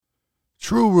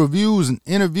True Reviews and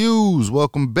Interviews.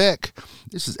 Welcome back.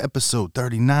 This is episode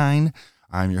 39.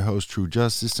 I'm your host, True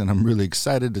Justice, and I'm really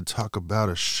excited to talk about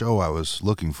a show I was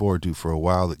looking forward to for a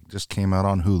while that just came out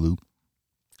on Hulu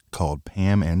called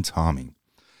Pam and Tommy.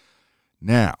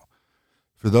 Now,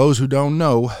 for those who don't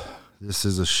know, this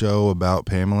is a show about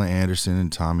Pamela Anderson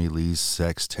and Tommy Lee's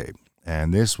sex tape,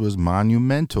 and this was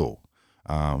monumental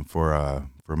for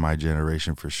my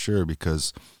generation for sure,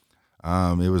 because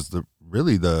it was the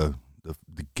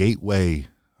gateway,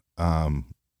 the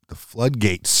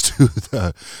floodgates to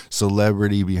the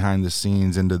celebrity behind the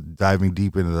scenes and to diving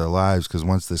deep into their lives. Because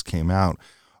once this came out,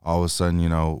 all of a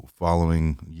sudden,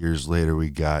 following years later,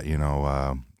 we got,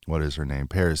 what is her name?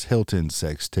 Paris Hilton's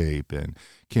sex tape and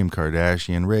Kim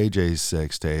Kardashian, Ray J's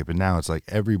sex tape. And now it's like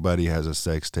everybody has a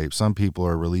sex tape. Some people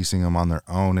are releasing them on their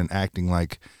own and acting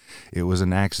like it was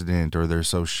an accident, or they're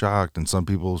so shocked. And some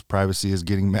people's privacy is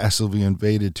getting massively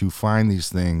invaded to find these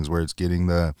things, where it's getting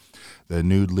the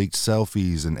nude leaked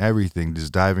selfies and everything,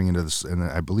 just diving into this. And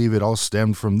I believe it all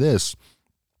stemmed from this.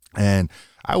 And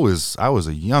I was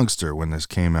a youngster when this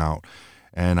came out.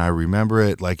 And I remember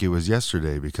it like it was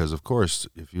yesterday, because of course,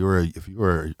 if you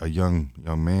were a young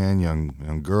man,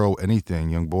 young girl, anything,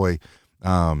 young boy,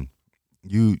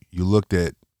 you looked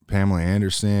at Pamela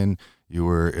Anderson, you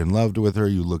were in love with her,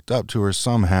 you looked up to her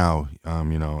somehow,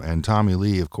 and Tommy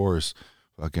Lee, of course,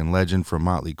 fucking legend from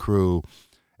Motley Crue.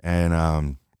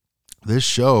 And this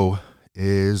show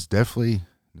is definitely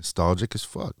nostalgic as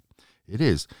fuck. It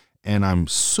is. And I'm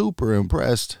super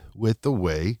impressed with the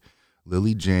way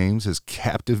Lily James has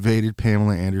captivated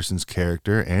Pamela Anderson's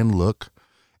character and look,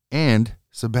 and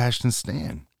Sebastian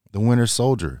Stan, the Winter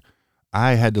Soldier.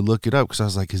 I had to look it up because I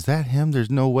was like, is that him?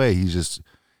 There's no way.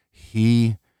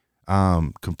 He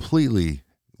completely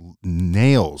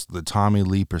nails the Tommy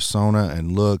Lee persona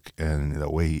and look, and the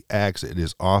way he acts. It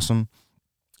is awesome.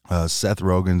 Seth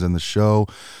Rogen's in the show.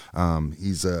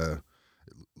 He's the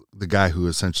guy who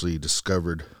essentially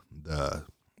discovered the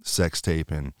sex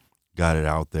tape and got it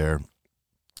out there,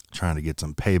 trying to get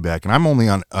some payback. And I'm only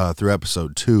on through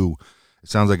episode 2. It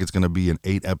sounds like it's going to be an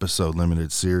 8-episode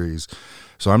limited series,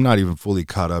 so I'm not even fully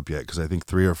caught up yet, because I think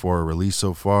 3 or 4 are released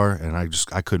so far, and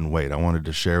I couldn't wait. I wanted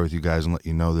to share with you guys and let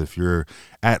you know that if you're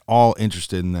at all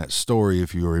interested in that story,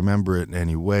 if you remember it in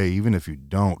any way, even if you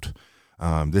don't,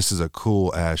 this is a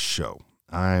cool ass show.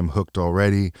 I'm hooked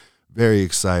already, very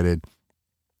excited,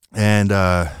 and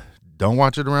don't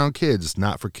watch it around kids. It's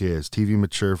not for kids. TV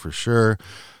mature for sure.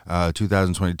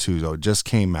 2022, so it just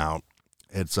came out.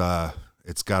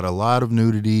 It's got a lot of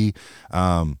nudity,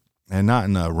 and not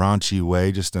in a raunchy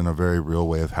way, just in a very real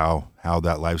way of how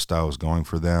that lifestyle is going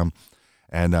for them.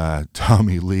 And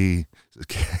Tommy Lee,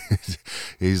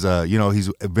 he's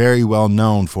very well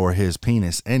known for his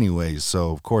penis anyways,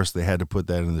 so of course they had to put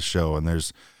that in the show. And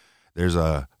there's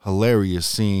a hilarious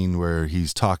scene where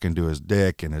he's talking to his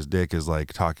dick, and his dick is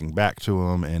like talking back to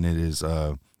him, and it is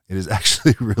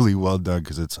actually really well done,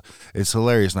 because it's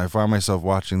hilarious. And I find myself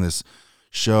watching this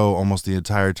show almost the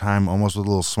entire time, almost with a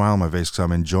little smile on my face, because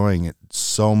I'm enjoying it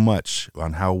so much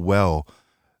on how well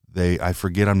I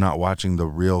forget I'm not watching the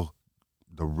real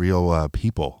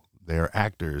people. They are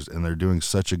actors, and they're doing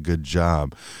such a good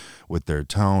job with their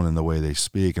tone and the way they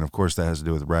speak. And of course that has to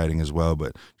do with writing as well,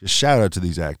 but just shout out to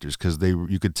these actors, because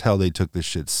you could tell they took this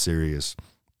shit serious.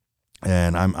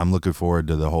 And I'm looking forward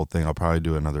to the whole thing. I'll probably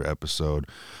do another episode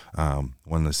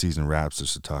when the season wraps,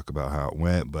 just to talk about how it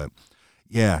went. But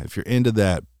yeah, if you're into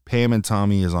that, Pam and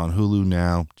Tommy is on Hulu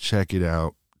now. Check it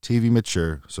out. TV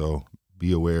mature, so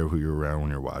be aware of who you're around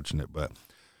when you're watching it. But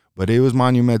it was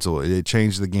monumental. It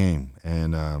changed the game,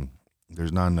 and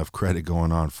there's not enough credit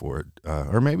going on for it.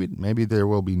 Or maybe there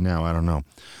will be now. I don't know.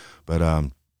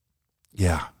 But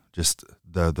yeah, just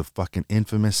the fucking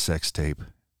infamous sex tape.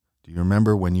 Do you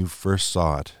remember when you first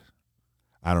saw it?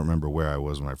 I don't remember where I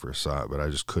was when I first saw it, but I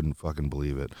just couldn't fucking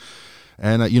believe it.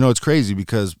 And, it's crazy,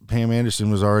 because Pam Anderson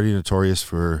was already notorious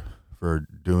for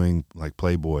doing, like,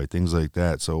 Playboy, things like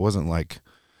that. So it wasn't like,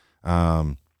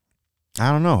 I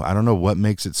don't know. I don't know what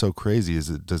makes it so crazy.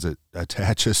 Does it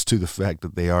attach us to the fact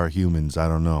that they are humans? I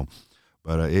don't know.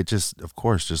 But it just, of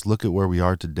course, just look at where we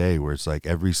are today, where it's like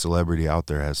every celebrity out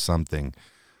there has something.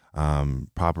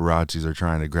 Paparazzis are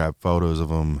trying to grab photos of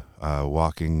them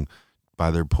walking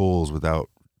by their pools without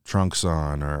trunks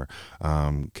on, or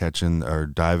catching or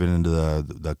diving into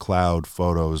the cloud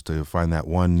photos to find that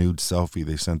one nude selfie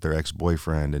they sent their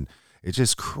ex-boyfriend. And it's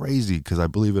just crazy, because I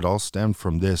believe it all stemmed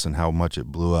from this and how much it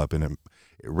blew up, and it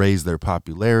raised their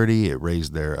popularity, it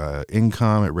raised their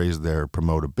income, it raised their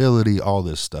promotability, all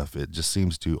this stuff. It just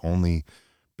seems to only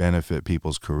benefit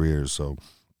people's careers. So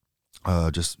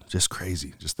Just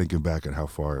crazy. Just thinking back at how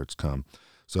far it's come.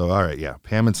 So, all right, yeah,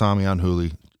 Pam and Tommy on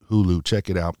Hulu. Check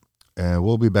it out, and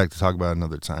we'll be back to talk about it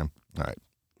another time. All right.